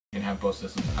can have both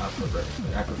systems.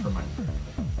 I prefer mine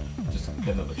just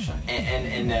because it looks shiny.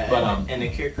 And the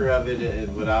kicker of it,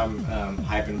 what I'm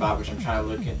hyping about, which I'm trying to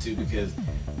look into, because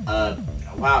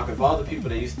wow, of all the people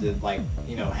that used to like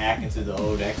hack into the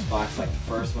old Xbox, like the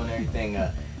first one and everything,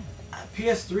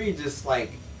 PS3 just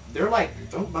like they're like,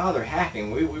 don't bother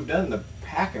hacking. We've done the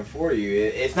hacking for you.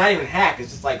 It's not even hack.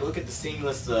 It's just like, look at the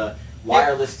seamless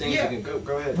wireless things. Yeah. You can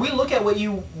go ahead. We look at what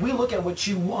you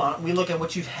want. We look at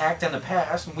what you've hacked in the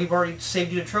past, and we've already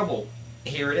saved you the trouble.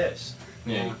 Here it is.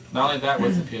 Yeah. Not only that,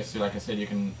 with the PS2, like I said, you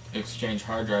can exchange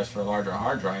hard drives for a larger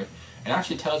hard drive. It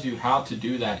actually tells you how to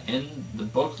do that in the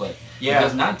booklet. Yeah. It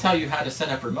does not tell you how to set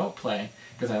up remote play,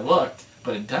 because I looked,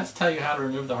 but it does tell you how to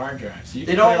remove the hard drive. So you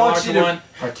can don't put a want larger you to one,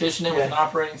 partition it with an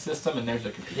operating system, and there's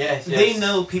a computer. Yes, They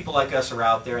know people like us are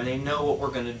out there, and they know what we're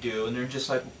going to do, and they're just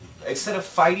like, instead of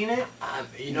fighting it,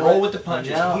 roll with the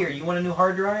punches. Now, here, you want a new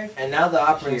hard drive? And now the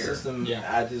operating Here. system,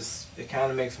 Yeah. it kind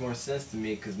of makes more sense to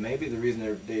me, because maybe the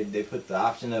reason they put the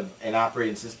option of an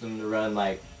operating system to run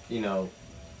like,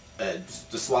 just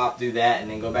to swap, do that, and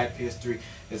then go back to PS3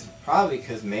 is probably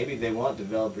because maybe they want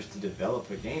developers to develop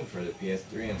a game for the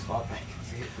PS3 and swap back and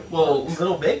see if it Well, works.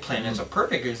 Little Big Planet's a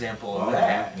perfect example of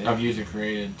that. Yeah. Of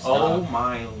user-created stuff. Oh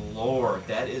my lord,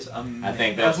 that is amazing. I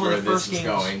think that's one where of the this first is games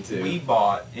going to. we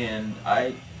bought, and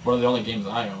One of the only games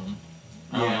I own.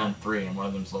 I Yeah. own 3, and one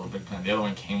of them's Little Big Planet. The other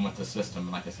one came with the system,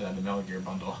 and like I said, I had the Metal Gear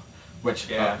bundle, which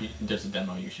there's a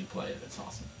demo. You should play it. It's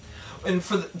awesome. And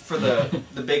for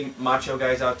the big macho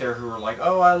guys out there who are like,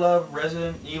 oh, I love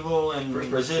Resident Evil and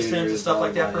First-person Resistance and shooters, stuff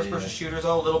like that, blah, blah, first-person yeah. shooters,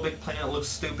 oh, Little Big Planet looks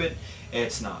stupid.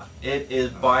 It's not. It is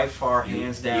by far,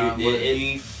 hands down, one of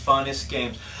the funnest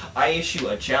games. I issue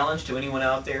a challenge to anyone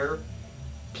out there: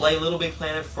 play Little Big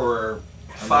Planet for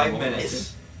 5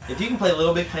 minutes. If you can play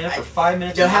Little Big Planet for 5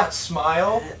 minutes and not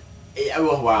smile, Yeah,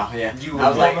 well, wow, yeah. You I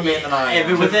was love like, a man than I if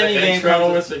am. it was any game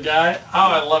intro with the guy.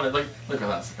 Oh, I love it. Look at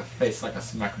that. It's like a face like a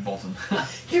smack Bolton.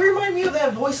 he reminded me of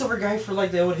that voiceover guy for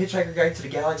like the old Hitchhiker Guide to the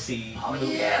Galaxy. Oh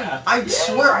yeah. I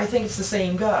swear I think it's the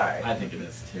same guy. I think it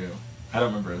is too. I don't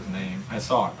remember his name. I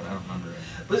saw it, but I don't remember it.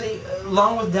 But see,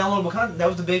 along with downloadable content,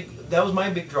 that was my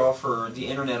big draw for the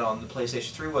internet on the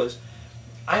PlayStation 3 was,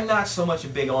 I'm not so much a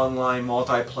big online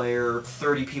multiplayer,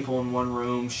 30 people in one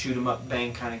room, shoot 'em up,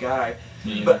 bang kind of guy.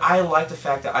 Yeah. But I like the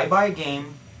fact that I buy a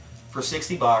game for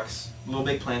 $60, Little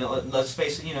Big Planet. Let's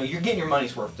face it, you're getting your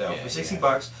money's worth though for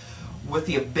 $60, with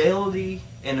the ability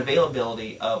and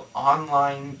availability of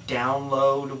online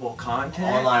downloadable content.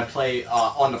 Online play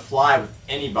on the fly with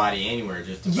anybody anywhere,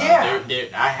 just about. Yeah.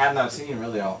 I have not seen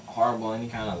really a horrible any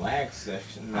kind of lag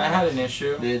section. I had an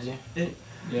issue. Did you?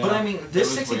 Yeah, But I mean,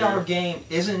 this it was $60 weird. game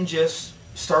isn't just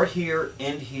start here,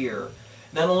 end here.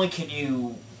 Not only can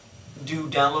you do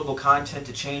downloadable content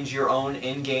to change your own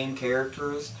in-game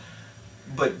characters,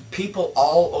 but people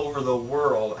all over the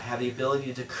world have the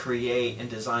ability to create and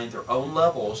design their own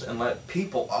levels and let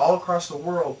people all across the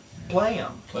world play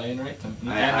them. Play and rate them.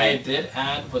 And they did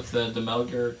add with the Metal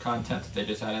Gear content that they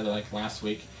just added like last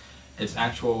week. It's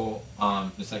actual.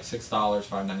 It's like $6,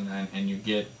 $5.99, and you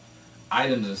get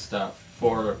items and stuff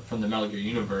from the Metal Gear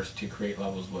universe to create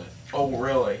levels with. Oh,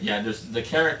 really? Yeah, there's the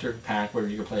character pack where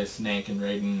you can play as Snake and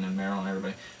Raiden and Meryl and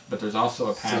everybody, but there's also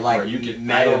a pack So like where you get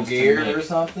Metal items to Gear make. or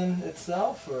something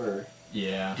itself, or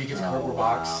Yeah, Do you get the Oh, cardboard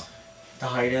wow. box to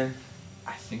hide in?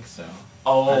 I think so.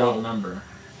 Oh. I don't remember.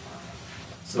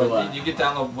 so But you get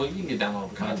download. Well, you can get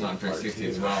downloadable content on Part 360 two.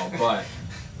 as well. But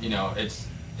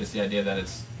it's the idea that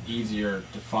it's easier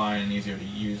to find and easier to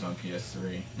use on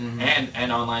PS3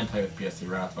 and online play with PS3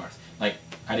 right off the box. Like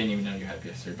I didn't even know you had a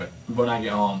PS3, but when I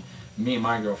get home, me and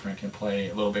my girlfriend can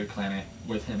play Little Big Planet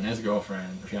with him and his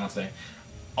girlfriend or fiance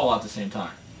all at the same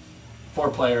time.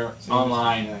 4-player,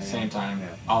 online, same time,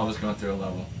 all of us going through a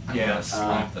level. I'm gonna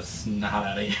slap the snot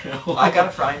out of you. I got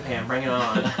a frying pan. Bring it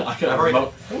on. I got a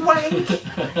remote.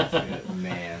 Wank.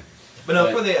 man. But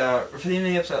no, for the end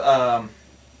of the episode,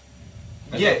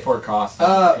 Yeah, for cost,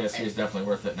 PS3 is definitely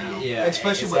worth it now. Yeah,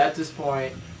 Especially it's with- at this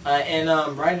point. And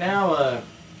right now,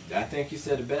 I think you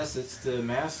said it best. It's the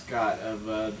mascot of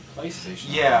the PlayStation.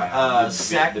 yeah,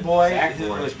 Sackboy, who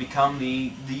Sackboy. has become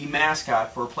the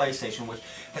mascot for PlayStation, which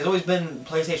has always been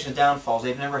PlayStation's downfalls.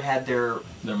 They've never had their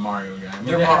The Mario guy. I mean,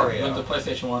 They're they had- Mario. With the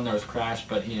PlayStation 1, there was Crash,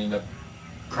 but he ended up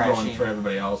Crashing. going for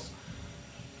everybody else.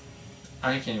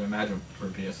 I can't even imagine for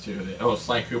PS2.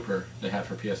 Sly Cooper they had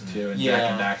for PS2, and Jack Yeah.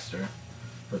 and Daxter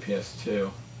for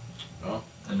PS2. Well,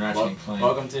 And Ratchet and Clank.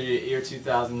 welcome to your year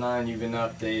 2009. You've been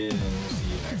updated, and we'll see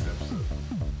you next episode.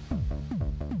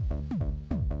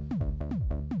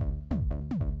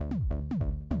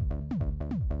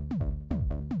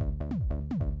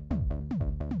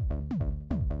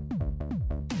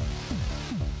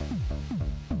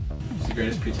 the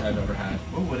greatest pizza I've ever had.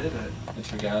 Oh, what is it? It's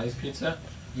Regali's Pizza.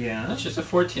 Yeah. It's just a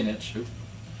 14-inch.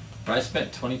 But I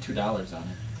spent $22 on it.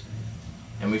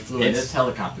 And we flew in this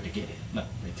helicopter to get it. No,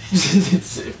 we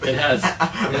didn't. It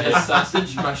has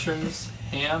sausage, mushrooms,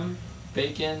 ham,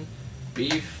 bacon,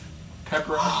 beef,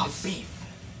 pepperonis. Oh, beef.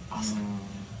 Awesome.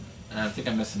 And I think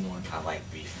I'm missing one. I like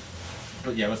beef.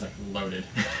 But yeah, it was like loaded.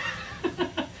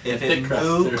 If Thick it crust,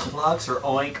 moo, too. clucks, or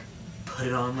oink, put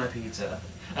it on my pizza.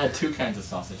 I had 2 kinds of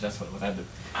sausage. That's what it was. I had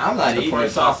I'm not the eating pork the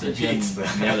sausage sausage and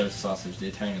pizza. the other sausage, the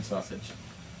Italian sausage.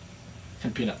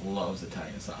 And Peanut loves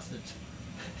Italian sausage.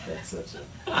 That's such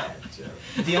a bad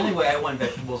joke. The only way I want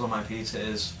vegetables on my pizza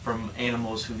is from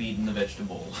animals who've eaten the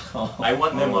vegetables. I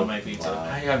want them on my pizza. Wow.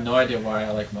 I have no idea why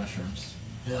I like mushrooms.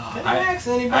 Can I- I ask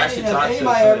anybody, I actually have talked to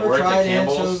anybody somebody that ever worked at tried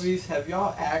Campbell's. anchovies? Have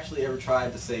y'all actually ever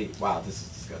tried to say, wow, this is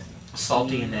disgusting?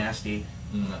 Salty and nasty.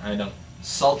 I don't.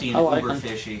 Salty and I like uber them.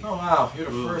 fishy. Oh wow, you're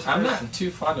the Ooh. first I'm person. not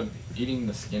too fond of eating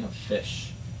the skin of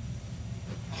fish.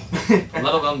 Let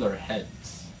alone their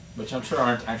heads, which I'm sure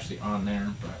aren't actually on there,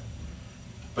 but...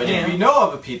 But Yeah. if you know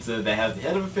of a pizza that has the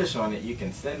head of a fish on it, you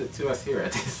can send it to us here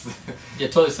at this. Yeah,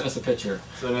 totally send us a picture.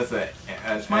 So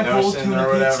that's my an whole ocean tuna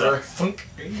or whatever. pizza. Thunk.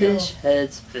 There you Fish go.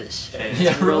 heads, fish heads.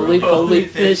 Yeah, roly poly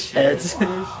fish heads.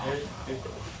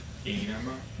 Eat 'em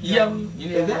up. Yum.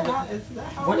 Is that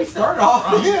how What we is start that off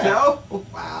from? this show?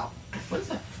 Wow. What is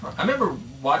that from? I remember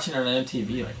watching it on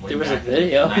MTV like way There was a back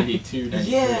video. in 92,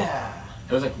 93. Yeah.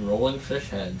 It was like rolling fish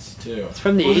heads too. It's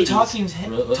from the Well, the 80s.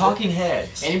 Was it? talking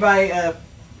heads. Anybody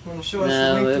want to show us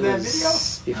the No, link it to that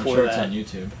was video? I'm before sure it's that. on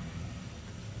YouTube.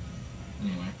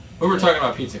 Anyway, we were talking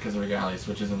about pizza because of Regali's,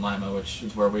 which is in Lima, which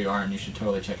is where we are, and you should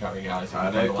totally check out Regali's. if you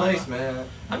Hot come egg to place, Lima. man.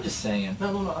 I'm just saying.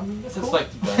 No. I mean, that's It's cool. like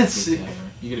the best pizza ever.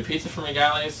 You get a pizza from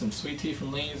Regali's, some sweet tea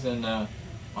from Lee's, and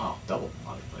Wow, double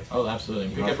hot egg place. oh, absolutely. You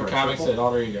Pick going up your for a comics triple? at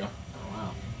Alter Ego. Oh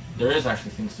wow. There is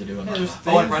actually things to do in Yeah, Lima. there's Oh,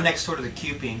 and things. run next door to the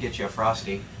Cupie and get you a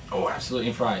Frosty. Oh, absolutely,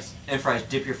 and fries. And fries.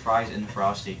 Dip your fries in the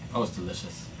Frosty. Oh, it's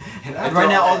delicious. And And right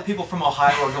now, all the people from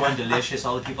Ohio are going delicious.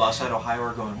 All the people outside Ohio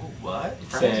are going, ooh, what?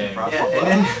 Fries Same. and Frosty? Yeah, What?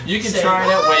 and then You can Say try it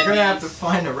at we're Wendy's. gonna have to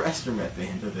find a restroom at the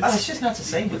end of this. Oh, it's just not the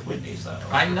same with Wendy's, though.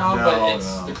 I know, No, but it's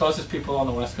no. the closest people on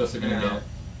the West Coast are gonna Yeah. get.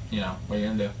 You know, what are you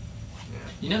gonna do? Yeah.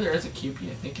 You know, there is a QP,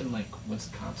 I think, in like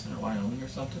Wisconsin or Wyoming or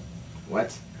something.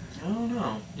 What? I don't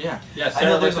know. Yeah. Yeah. I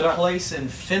know there's looked it a up. place in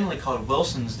Findlay called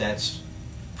Wilson's that's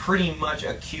pretty much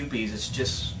a Cupie's. It's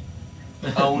just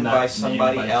owned Not by named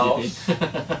somebody by else.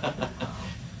 QP.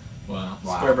 Wow.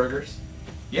 Wow. Square burgers.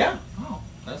 Yeah. Oh,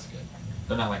 that's good.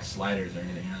 They're not like sliders or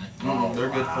anything, are they? Mm, they're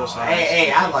good full size.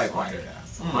 Hey, I like White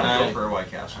Castle. I'd go for a White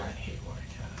Castle. I hate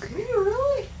White Castle. Do you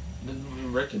really?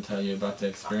 Rick can tell you about the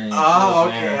experience. Oh, He was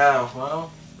okay. there. Yeah,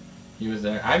 well. He was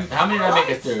there. How many did I make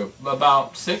it through?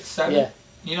 About 6, 7? Yeah.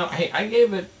 You know, hey, I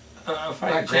gave it a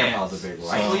fighting My grandpa's chance. a big So-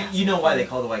 one. Well, you know why they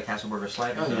call the White Castle burger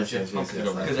slider, Oh, don't yes, you? yes, yes, yes.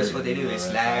 Because that's what they do. They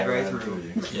slide right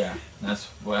through. Yeah, that's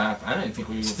what happened. I don't even think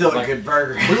we Still like, a good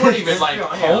burger. We weren't even like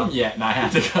Yeah. home yet, and I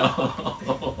had to go.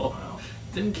 Wow.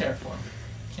 Didn't care for him.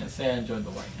 Can't say I enjoyed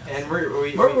the White House. And Where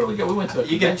were we go? We went to a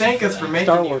you can convention thank us that. for making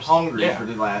Star you Wars. hungry Yeah. for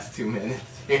the last 2 minutes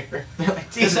here.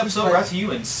 This episode brought to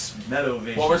you in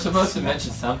Smell-O-Vision. Well, we're supposed to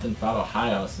mention something about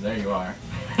Ohio, so there you are.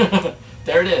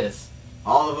 There it is.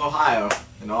 All of Ohio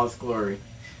in all its glory.